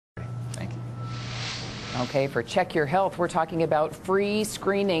Okay, for Check Your Health, we're talking about free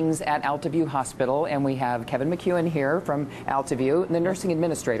screenings at Alta Hospital, and we have Kevin McEwan here from Alta, the nursing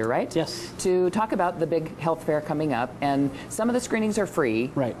administrator, right? Yes. To talk about the big health fair coming up, and some of the screenings are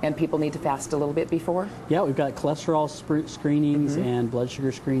free, right? And people need to fast a little bit before. Yeah, we've got cholesterol screenings and blood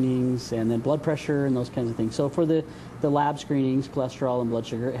sugar screenings, and then blood pressure and those kinds of things. So for the lab screenings, cholesterol and blood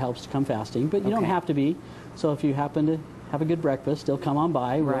sugar, it helps to come fasting, but you don't have to be. So if you happen to have a good breakfast, still come on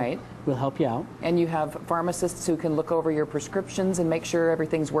by. We'll help you out. And you have pharmacists who can look over your prescriptions and make sure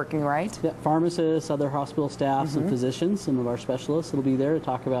everything's working right? Yeah, pharmacists, other hospital staff, some physicians, some of our specialists will be there to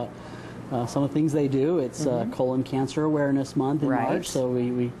talk about some of the things they do. It's Colon Cancer Awareness Month in March, so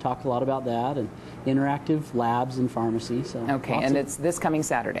we talk a lot about that, and interactive labs and pharmacy. So okay, and it's this coming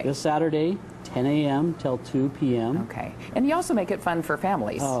Saturday? This Saturday, 10 a.m. till 2 p.m. Okay, and you also make it fun for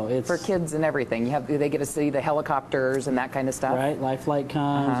families, for kids and everything. They get to see the helicopters and that kind of stuff. Right, Life Flight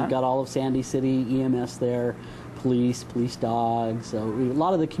comes. We've got all of Sandy City EMS there, police dogs. So a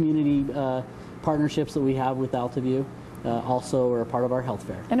lot of the community partnerships that we have with Alta also are a part of our health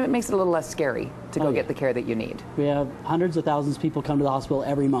fair. And it makes it a little less scary to go get the care that you need. We have hundreds of thousands of people come to the hospital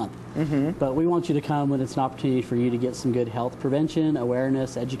every month, but we want you to come when it's an opportunity for you to get some good health prevention,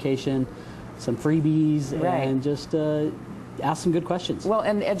 awareness, education, some freebies, and just ask some good questions. Well,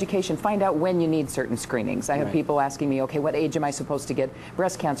 and education, find out when you need certain screenings. I have people asking me, okay, what age am I supposed to get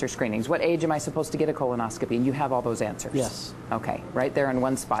breast cancer screenings? What age am I supposed to get a colonoscopy? And you have all those answers. Yes. Okay, right there in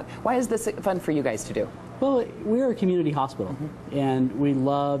one spot. Why is this fun for you guys to do? Well, we're a community hospital, and we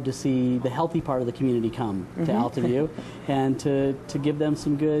love to see the healthy part of the community come to Alta and to give them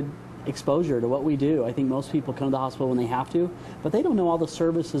some good exposure to what we do. I think most people come to the hospital when they have to, but they don't know all the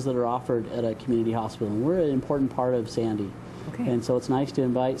services that are offered at a community hospital, and we're an important part of Sandy. And so it's nice to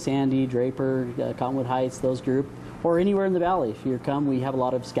invite Sandy, Draper, Cottonwood Heights, those groups, or anywhere in the valley. If you come, we have a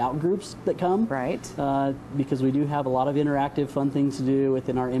lot of scout groups that come. Because we do have a lot of interactive, fun things to do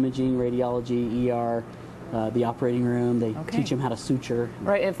within our imaging, radiology, ER, the operating room. They teach them how to suture.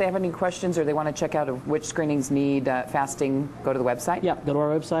 Right. If they have any questions or they want to check out which screenings need fasting, go to the website? Yeah, go to our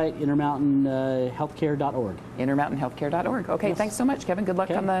website, intermountainhealthcare.org. Intermountainhealthcare.org. Okay, thanks so much, Kevin. Good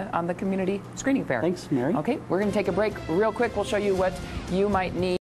luck on the community screening fair. Thanks, Mary. Okay, we're going to take a break real quick. We'll show you what you might need.